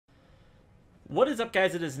What is up,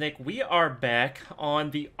 guys? It is Nick. We are back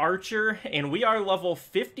on the Archer, and we are level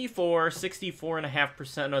 54,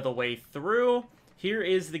 64.5% of the way through. Here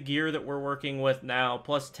is the gear that we're working with now.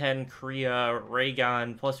 Plus 10 Korea ray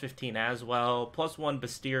gun, plus 15 as well, plus 1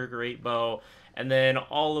 Bastir great bow, and then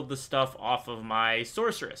all of the stuff off of my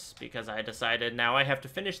sorceress, because I decided now I have to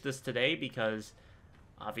finish this today because,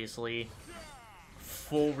 obviously,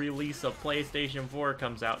 full release of PlayStation 4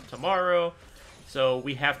 comes out tomorrow. So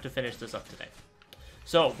we have to finish this up today.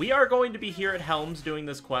 So we are going to be here at Helms doing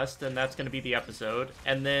this quest, and that's going to be the episode.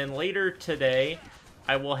 And then later today,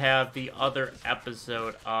 I will have the other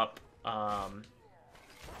episode up,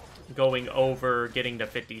 going over getting to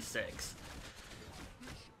 56.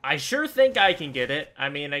 I sure think I can get it. I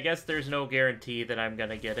mean, I guess there's no guarantee that I'm going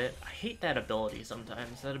to get it. I hate that ability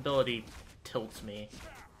sometimes. That ability tilts me.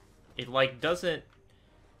 It, like, doesn't...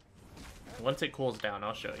 Once it cools down,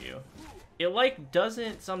 I'll show you. It, like,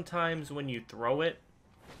 doesn't sometimes when you throw it...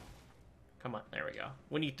 Come on, there we go.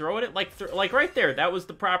 When you throw it, like right there, that was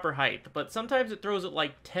the proper height. But sometimes it throws it,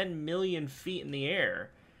 like, 10 million feet in the air.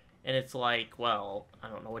 And it's like, well, I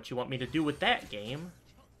don't know what you want me to do with that, game.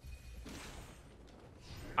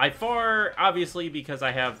 I far, obviously, because I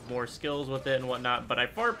have more skills with it and whatnot, but I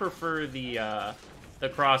far prefer the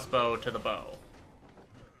crossbow to the bow.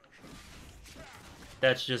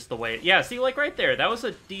 That's just the way. Yeah, see, like right there, that was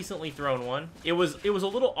a decently thrown one. It was a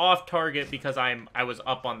little off target because I was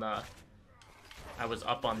up on the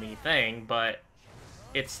thing, but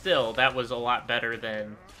it's still, that was a lot better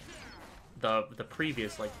than the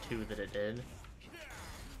previous like 2 that it did.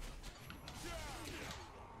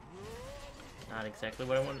 Not exactly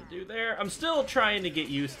what I wanted to do there. I'm still trying to get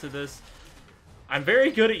used to this. I'm very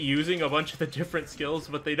good at using a bunch of the different skills,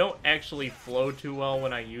 but they don't actually flow too well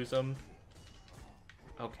when I use them.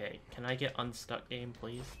 Okay, can I get unstuck, game,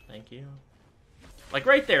 please? Thank you. Like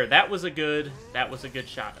right there, that was a good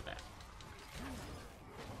shot of that.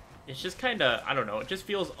 It's just kind of, I don't know, it just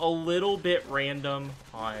feels a little bit random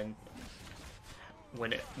on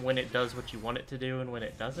when it does what you want it to do and when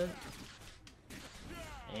it doesn't.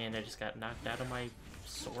 And I just got knocked out of my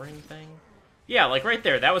soaring thing. Yeah, like right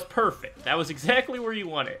there, that was perfect. That was exactly where you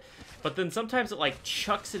want it. But then sometimes it like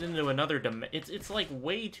chucks it into another dimension. It's like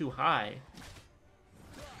way too high.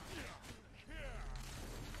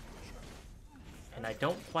 And I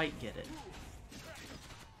don't quite get it.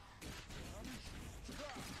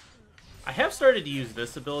 I have started to use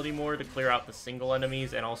this ability more to clear out the single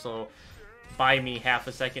enemies and also buy me half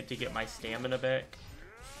a second to get my stamina back.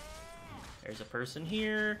 There's a person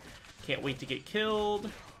here. Can't wait to get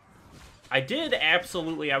killed. I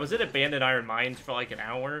was at Abandoned Iron Mines for like an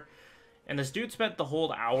hour, and this dude spent the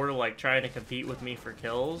whole hour like trying to compete with me for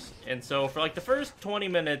kills. And so for like the first 20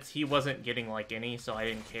 minutes, he wasn't getting like any, so I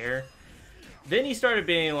didn't care. Then he started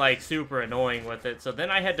being like super annoying with it, so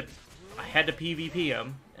then I had to PvP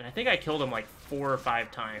him, and I think I killed him like 4 or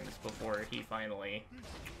 5 times before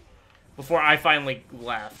I finally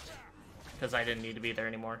left, because I didn't need to be there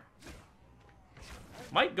anymore.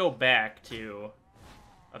 Might go back to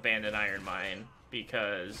Abandoned Iron Mine,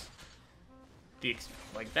 because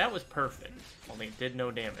that was perfect, only it did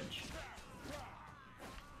no damage.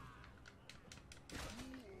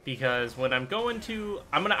 Because when I'm gonna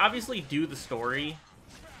obviously do the story,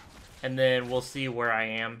 and then we'll see where I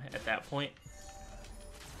am at that point.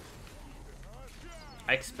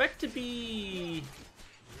 I expect to be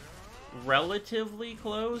relatively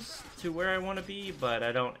close to where I want to be, but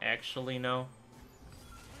I don't actually know.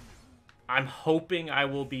 I'm hoping I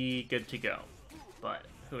will be good to go, but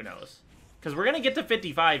who knows? Because we're gonna get to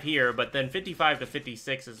 55 here, but then 55 to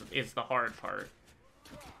 56 is the hard part.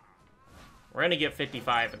 We're gonna get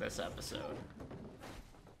 55 in this episode.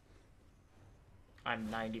 I'm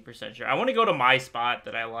 90% sure. I want to go to my spot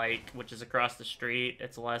that I like, which is across the street.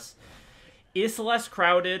 It's less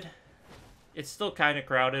crowded. It's still kind of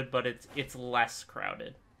crowded, but it's less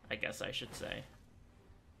crowded, I guess I should say.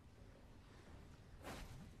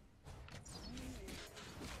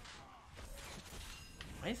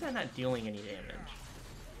 Why is that not dealing any damage?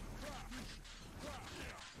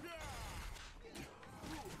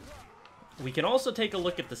 We can also take a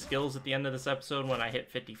look at the skills at the end of this episode when I hit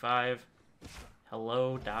 55.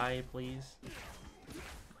 Hello, die, please.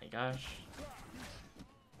 My gosh.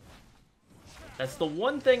 That's the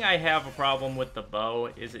one thing I have a problem with the bow,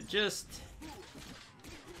 is it just...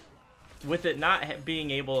 With it not being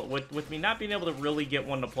able... With me not being able to really get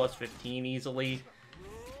one to plus 15 easily,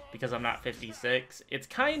 because I'm not 56, it's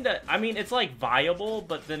kind of... I mean, it's, like, viable,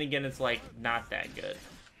 but then again, it's, like, not that good.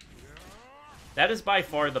 That is by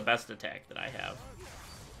far the best attack that I have.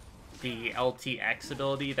 the LTX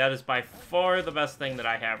ability. That is by far the best thing that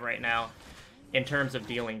I have right now. in terms of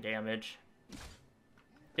dealing damage.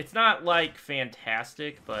 It's not, like,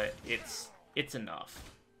 fantastic, but it's enough.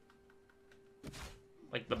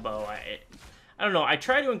 Like the bow, I don't know, I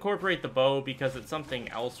try to incorporate the bow because it's something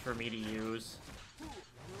else for me to use.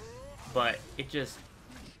 But it just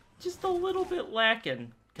a little bit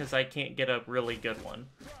lacking, because I can't get a really good one.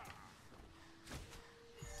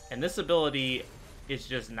 And this ability is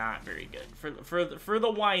just not very good. For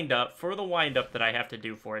the wind-up that I have to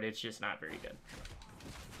do for it, it's just not very good.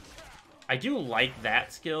 I do like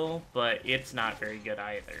that skill, but it's not very good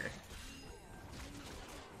either.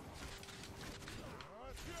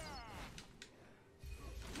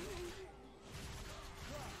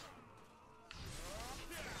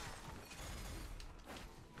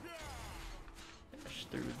 Finish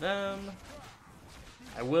through them.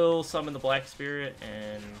 I will summon the Black Spirit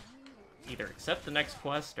and either accept the next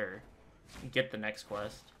quest or get the next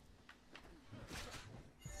quest.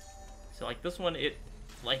 So, like, this one, it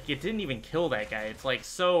didn't even kill that guy. It's, like,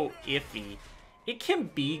 so iffy. It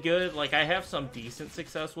can be good. Like, I have some decent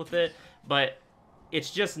success with it, but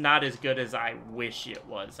it's just not as good as I wish it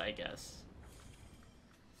was, I guess.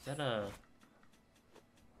 Is that a...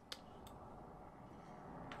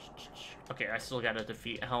 Okay, I still gotta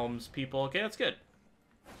defeat Helm's people. Okay, that's good.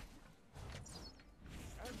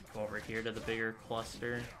 Come over here to the bigger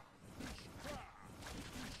cluster.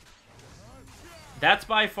 That's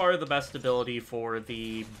by far the best ability for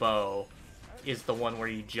the bow, is the one where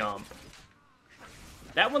you jump.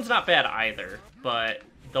 That one's not bad either, but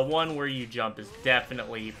the one where you jump is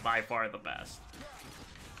definitely by far the best.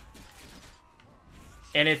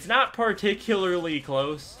 And it's not particularly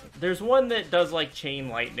close. There's one that does, like, chain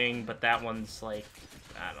lightning, but that one's, like,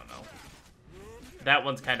 I don't know. That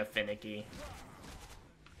one's kind of finicky.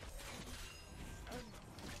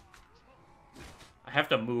 I have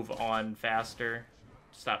to move on faster.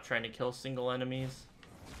 Stop trying to kill single enemies.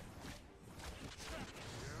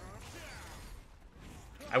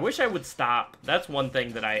 I wish I would stop. That's one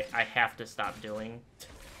thing that I have to stop doing.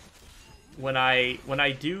 When I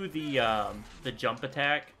do the jump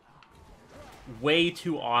attack, way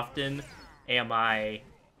too often am I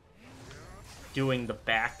doing the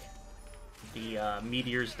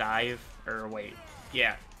Meteor's Dive, or wait,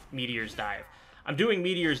 yeah, Meteor's Dive. I'm doing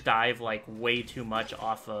Meteor's Dive, like, way too much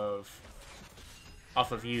off of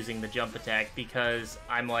using the jump attack, because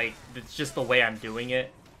I'm like, it's just the way I'm doing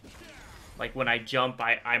it. Like, when I jump,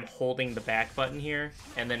 I'm holding the back button here,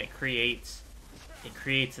 and then it creates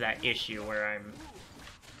that issue where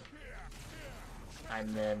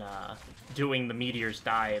I'm then doing the Meteor's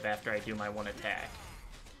Dive after I do my one attack.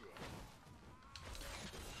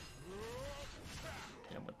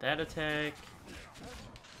 And with that attack...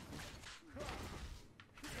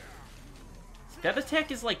 That attack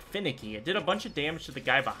is, like, finicky. It did a bunch of damage to the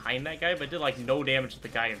guy behind that guy, but it did, like, no damage to the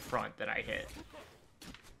guy in front that I hit.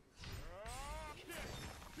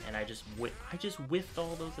 And I just whiffed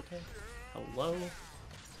all those attacks. Hello?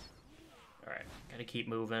 Alright, gotta keep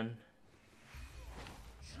moving.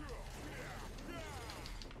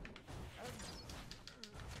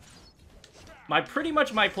 Pretty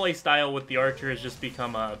much my playstyle with the Archer has just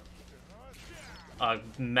become a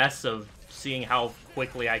mess of seeing how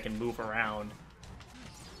quickly I can move around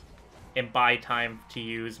and buy time to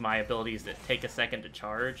use my abilities that take a second to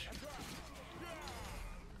charge.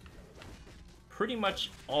 Pretty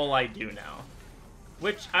much all I do now.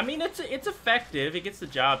 Which, I mean, it's effective, it gets the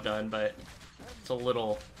job done, but it's a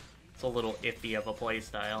little iffy of a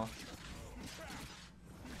playstyle.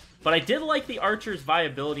 But I did like the Archer's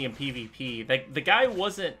viability in PvP. The guy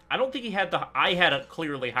wasn't... I don't think he had the... I had a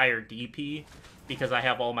clearly higher DP, because I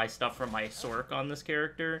have all my stuff from my Sork on this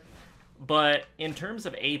character. But in terms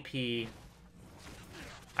of AP,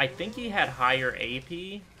 I think he had higher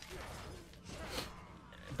AP.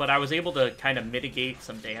 But I was able to kind of mitigate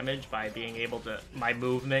some damage by being able to... My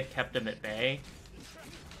movement kept him at bay.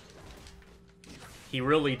 He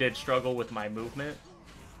really did struggle with my movement.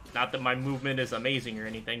 Not that my movement is amazing or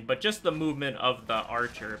anything, but just the movement of the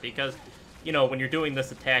Archer. Because, you know, when you're doing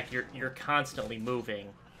this attack, you're constantly moving.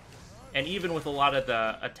 And even with a lot of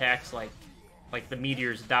the attacks like the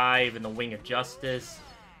Meteor's Dive and the Wing of Justice,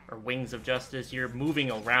 or Wings of Justice, you're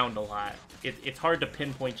moving around a lot. It's hard to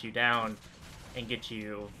pinpoint you down and get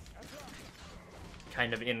you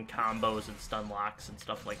kind of in combos and stun locks and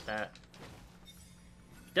stuff like that.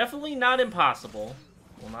 Definitely not impossible.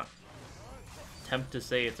 Well, not attempt to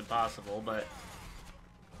say it's impossible, but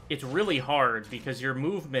it's really hard because your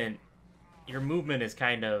movement is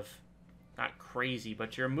kind of not crazy,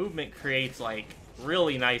 but your movement creates like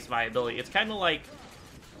really nice viability. It's kind of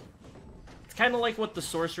kind of like what the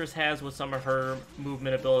Sorceress has with some of her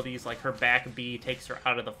movement abilities, like her back B takes her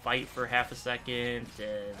out of the fight for half a second,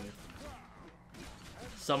 and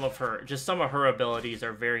some of her abilities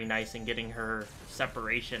are very nice in getting her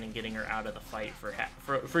separation and getting her out of the fight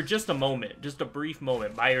for just a moment, just a brief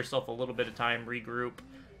moment. Buy yourself a little bit of time, regroup,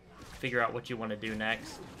 figure out what you want to do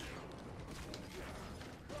next.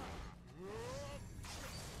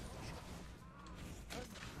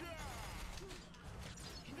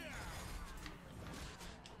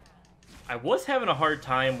 I was having a hard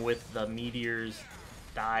time with the Meteor's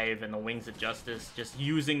dive and the Wings of Justice, just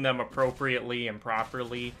using them appropriately and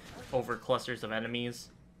properly over clusters of enemies.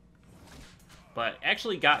 But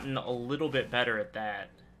actually gotten a little bit better at that.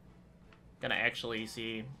 Gonna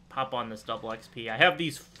actually pop on this double XP. I have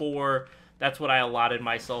these 4, that's what I allotted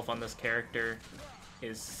myself on this character,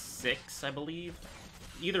 is 6, I believe.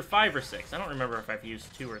 Either 5 or 6, I don't remember if I've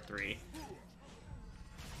used 2 or 3.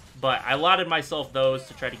 But I allotted myself those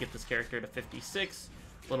to try to get this character to 56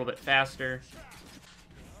 a little bit faster.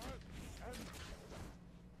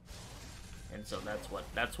 And so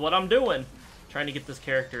that's what I'm doing. Trying to get this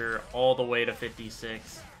character all the way to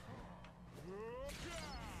 56.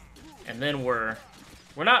 And then we're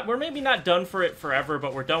maybe not done for it forever,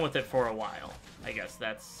 but we're done with it for a while. I guess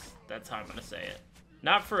that's how I'm gonna say it.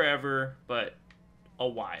 Not forever, but a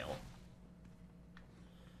while.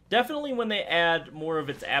 Definitely when they add more of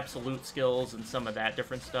its absolute skills and some of that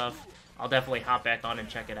different stuff, I'll definitely hop back on and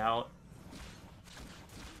check it out.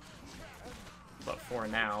 But for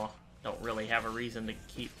now, don't really have a reason to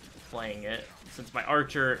keep playing it. Since my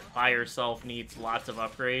Archer by herself needs lots of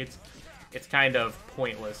upgrades, it's kind of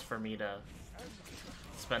pointless for me to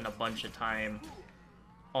spend a bunch of time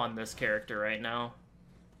on this character right now.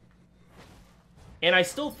 And I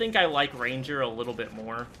still think I like Ranger a little bit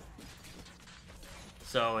more.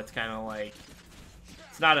 So it's kind of like,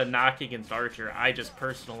 it's not a knock against Archer. I just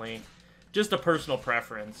personally, just a personal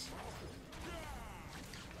preference.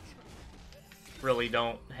 Really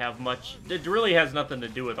don't have much, it really has nothing to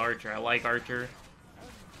do with Archer. I like Archer.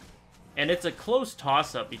 And it's a close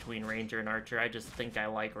toss-up between Ranger and Archer. I just think I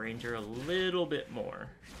like Ranger a little bit more.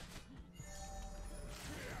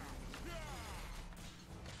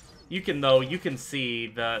 You can see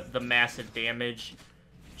the massive damage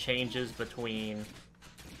changes between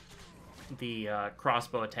the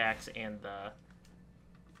crossbow attacks and the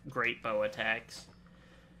great bow attacks.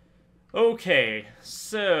 Okay,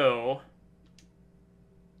 so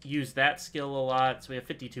use that skill a lot. So we have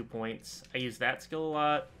 52 points. I use that skill a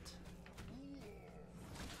lot.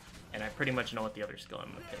 And I pretty much know what the other skill I'm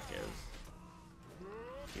going to pick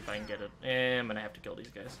is. See if I can get it. I'm going to have to kill these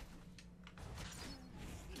guys.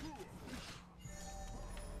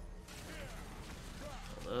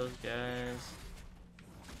 Kill those guys.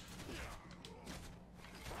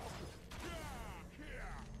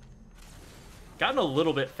 Gotten a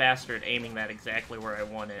little bit faster at aiming that exactly where I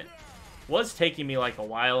want it. Was taking me like a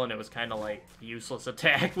while, and it was kind of like useless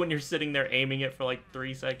attack when you're sitting there aiming it for like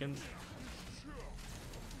 3 seconds.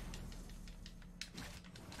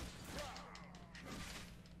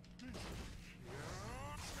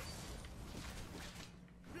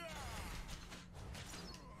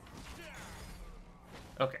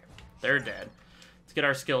 Okay, they're dead. Let's get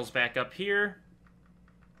our skills back up here.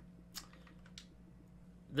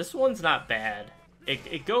 This one's not bad.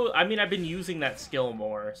 It goes, I mean, I've been using that skill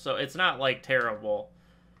more, so it's not, like, terrible.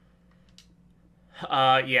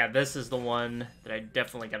 Yeah, this is the one that I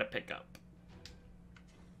definitely gotta pick up.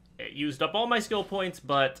 It used up all my skill points,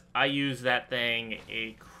 but I use that thing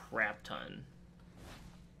a crap ton.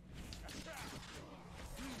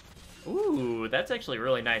 Ooh, that's actually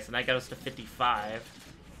really nice, and that got us to 55.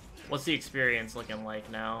 What's the experience looking like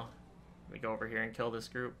now? Let me go over here and kill this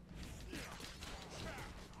group.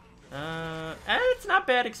 It's not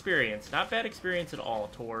bad experience. Not bad experience at all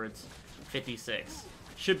towards 56.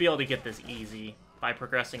 Should be able to get this easy by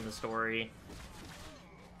progressing the story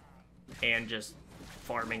and just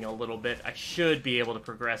farming a little bit. I should be able to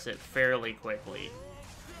progress it fairly quickly.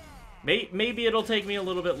 Maybe it'll take me a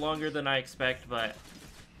little bit longer than I expect, but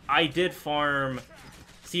I did farm...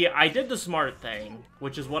 See, I did the smart thing,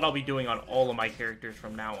 which is what I'll be doing on all of my characters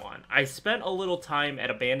from now on. I spent a little time at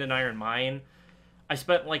Abandoned Iron Mine. I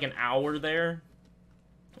spent like an hour there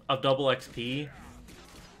of double XP,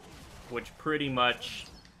 which pretty much,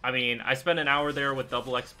 I mean, I spent an hour there with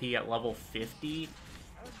double XP at level 50,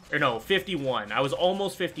 or no, 51. I was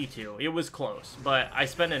almost 52. It was close, but I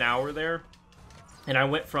spent an hour there, and I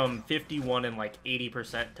went from 51 and like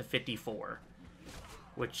 80% to 54,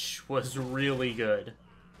 which was really good.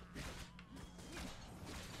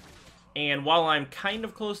 And while I'm kind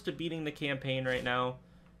of close to beating the campaign right now,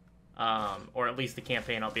 or at least the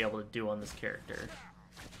campaign I'll be able to do on this character.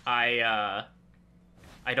 I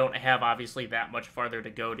don't have, obviously, that much farther to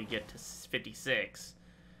go to get to 56.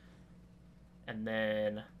 And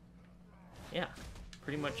then, yeah,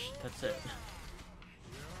 pretty much that's it.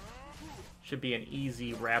 Should be an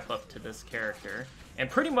easy wrap-up to this character. And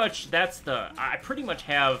pretty much I pretty much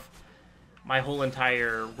have my whole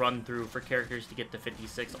entire run-through for characters to get to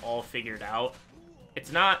 56 all figured out.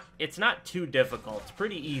 It's not too difficult. It's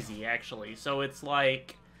pretty easy, actually. So it's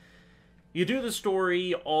like, you do the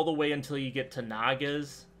story all the way until you get to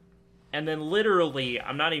Nagas, and then literally,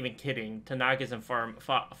 I'm not even kidding, to Nagas and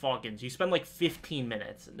Falcons, you spend like 15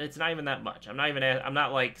 minutes. It's not even that much. I'm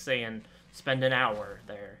not like saying spend an hour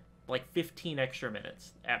there. Like 15 extra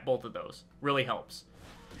minutes at both of those. Really helps.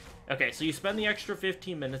 Okay, so you spend the extra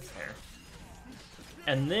 15 minutes there.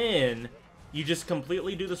 And then you just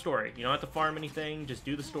completely do the story. You don't have to farm anything. Just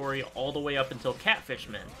do the story all the way up until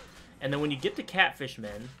Catfishman. And then when you get to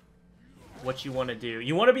Catfishman, what you want to do,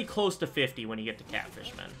 you want to be close to 50 when you get to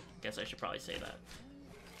Catfishman. Guess I should probably say that.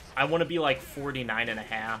 I want to be like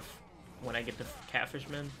 49.5 when I get to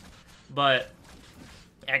Catfishman. But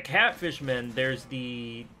at Catfishman, there's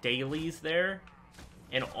the dailies there.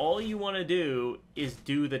 And all you want to do is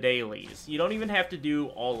do the dailies. You don't even have to do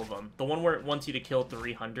all of them. The one where it wants you to kill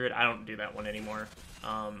 300, I don't do that one anymore.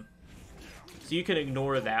 So you can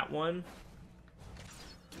ignore that one.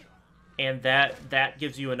 And that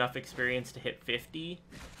gives you enough experience to hit 50.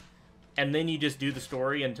 And then you just do the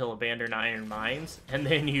story until Abandoned Iron Mines. And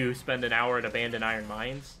then you spend an hour at Abandoned Iron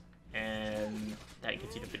Mines. And that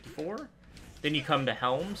gets you to 54. Then you come to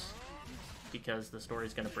Helms, because the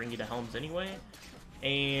story's going to bring you to Helms anyway.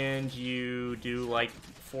 And you do like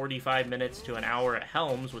 45 minutes to an hour at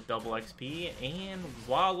Helms with double XP. And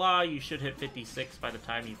voila, you should hit 56 by the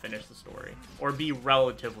time you finish the story. Or be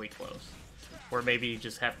relatively close. Or maybe you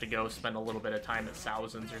just have to go spend a little bit of time at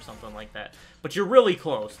Thousands or something like that. But you're really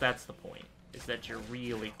close, that's the point. Is that you're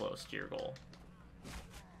really close to your goal.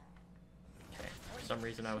 Okay, for some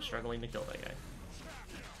reason I was struggling to kill that guy.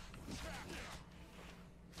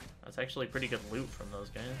 That's actually pretty good loot from those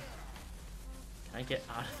guys. Can I get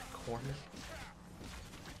out of the corner?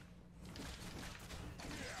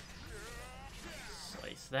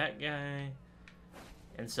 Slice that guy.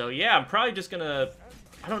 And so, yeah, I'm probably just gonna...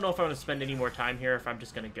 I don't know if I'm going to spend any more time here, if I'm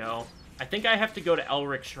just going to go. I think I have to go to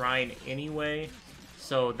Elric Shrine anyway,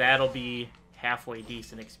 so that'll be halfway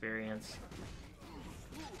decent experience.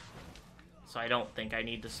 So I don't think I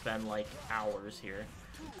need to spend, like, hours here.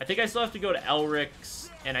 I think I still have to go to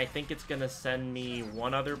Elric's, and I think it's going to send me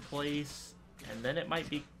one other place, and then it might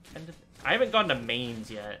be... I haven't gone to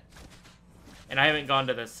Mains yet. And I haven't gone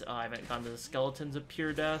to this... I haven't gone to the Skeletons of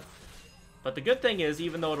Pure Death. But the good thing is,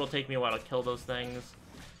 even though it'll take me a while to kill those things,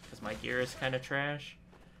 because my gear is kind of trash,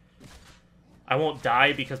 I won't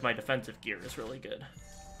die because my defensive gear is really good.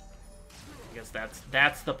 I guess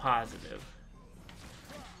that's the positive.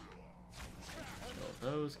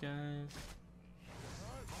 Kill those guys.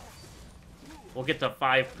 We'll get to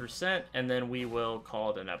 5%, and then we will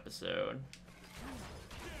call it an episode.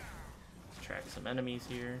 Track some enemies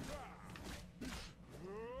here.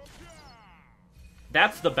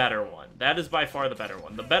 That's the better one. That is by far the better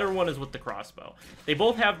one. The better one is with the crossbow. They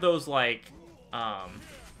both have those, like,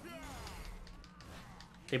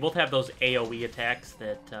 they both have those AoE attacks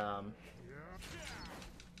that, what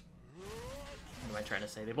am I trying to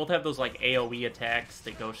say? They both have those, like, AoE attacks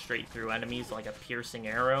that go straight through enemies, like a piercing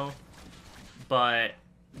arrow. But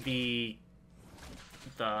the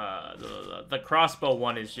crossbow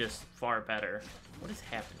one is just far better. What is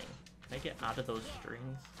happening? Can I get out of those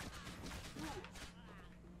strings?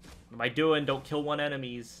 What am I doing? Don't kill one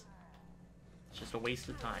enemies. It's just a waste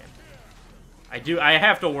of time. I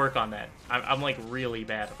have to work on that. I'm like really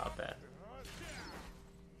bad about that.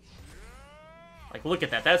 Like, look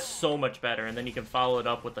at that. That's so much better. And then you can follow it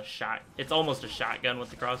up with a shot. It's almost a shotgun with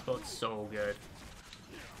the crossbow. It's so good.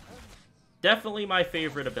 Definitely my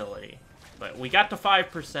favorite ability. But we got to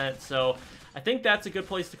 5%, so I think that's a good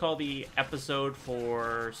place to call the episode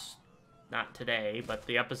for... not today, but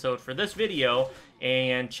the episode for this video,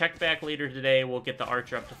 and check back later today. We'll get the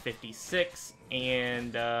Archer up to 56,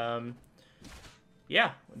 and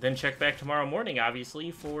yeah, then check back tomorrow morning, obviously,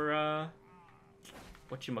 for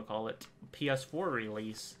whatchamacallit, PS4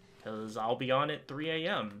 release, because I'll be on at 3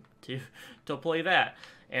 a.m. to play that.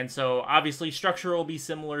 And so, obviously, structure will be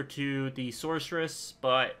similar to the Sorceress,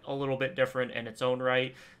 but a little bit different in its own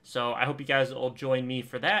right. So I hope you guys will join me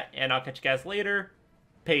for that, and I'll catch you guys later.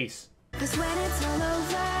 Peace. 'Cause when it's all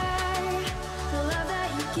over, the love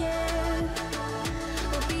that you give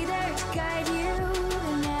will be there to guide you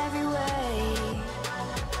in every way.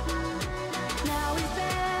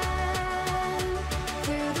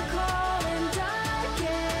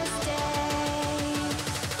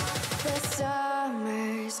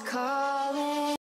 just call